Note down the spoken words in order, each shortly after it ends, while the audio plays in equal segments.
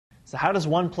So how does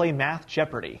one play Math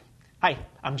Jeopardy? Hi,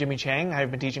 I'm Jimmy Chang. I've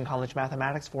been teaching college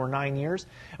mathematics for 9 years.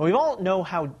 And we all know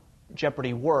how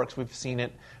Jeopardy works. We've seen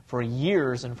it for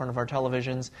years in front of our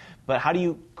televisions. But how do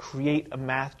you create a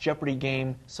Math Jeopardy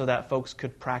game so that folks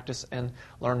could practice and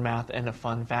learn math in a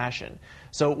fun fashion?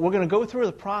 So we're going to go through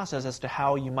the process as to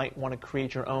how you might want to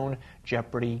create your own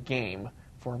Jeopardy game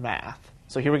for math.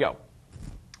 So here we go.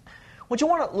 What you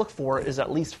want to look for is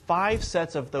at least 5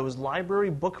 sets of those library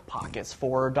book pockets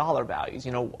for dollar values,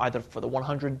 either for the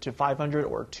 100 to 500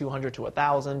 or 200 to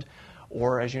 1,000,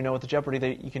 or as you know with the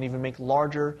Jeopardy, you can even make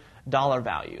larger dollar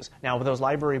values. Now with those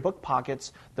library book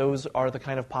pockets, those are the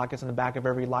kind of pockets in the back of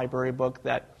every library book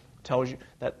that tells you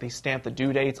that they stamp the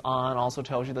due dates on, also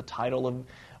tells you the title of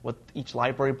what each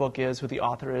library book is, who the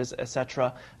author is,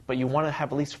 etc. But you want to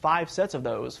have at least 5 sets of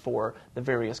those for the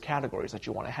various categories that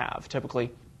you want to have.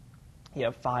 Typically, you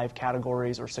have 5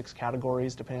 categories or 6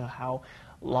 categories, depending on how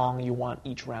long you want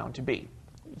each round to be.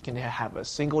 You can have a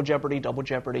single Jeopardy, double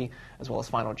Jeopardy, as well as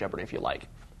final Jeopardy if you like.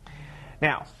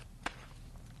 Now,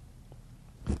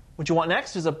 what you want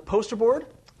next is a poster board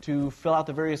to fill out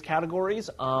the various categories.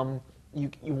 You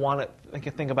want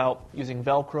to think about using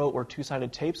Velcro or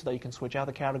 2-sided tape so that you can switch out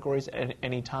the categories at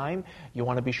any time. You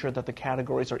want to be sure that the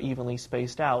categories are evenly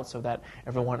spaced out so that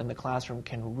everyone in the classroom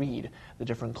can read the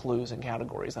different clues and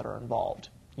categories that are involved.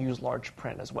 Use large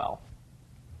print as well.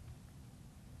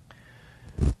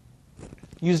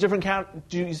 Use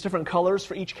different colors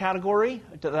for each category.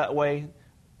 That way,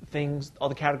 all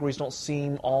the categories don't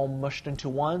seem all mushed into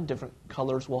one. Different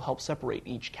colors will help separate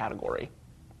each category.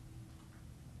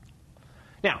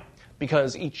 Now,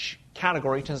 because each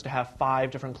category tends to have 5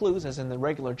 different clues, as in the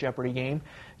regular Jeopardy game,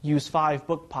 use 5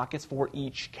 book pockets for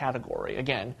each category.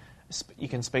 Again, you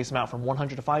can space them out from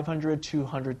 100 to 500,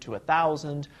 200 to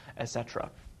 1,000, etc.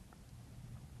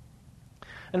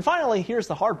 And finally, here's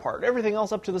the hard part. Everything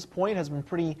else up to this point has been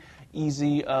pretty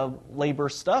easy labor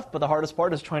stuff, but the hardest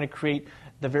part is trying to create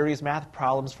the various math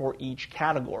problems for each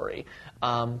category.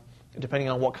 Depending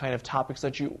on what kind of topics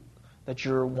that you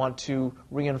want to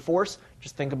reinforce,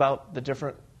 just think about the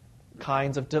different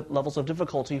kinds of levels of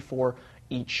difficulty for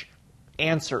each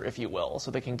answer, if you will, so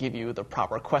they can give you the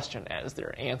proper question as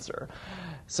their answer.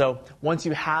 So once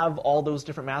you have all those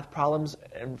different math problems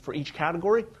for each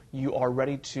category, you are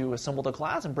ready to assemble the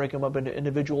class and break them up into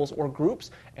individuals or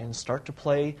groups and start to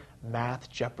play Math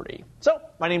Jeopardy. So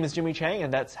my name is Jimmy Chang,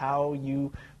 and that's how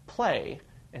you play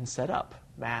and set up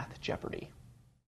Math Jeopardy.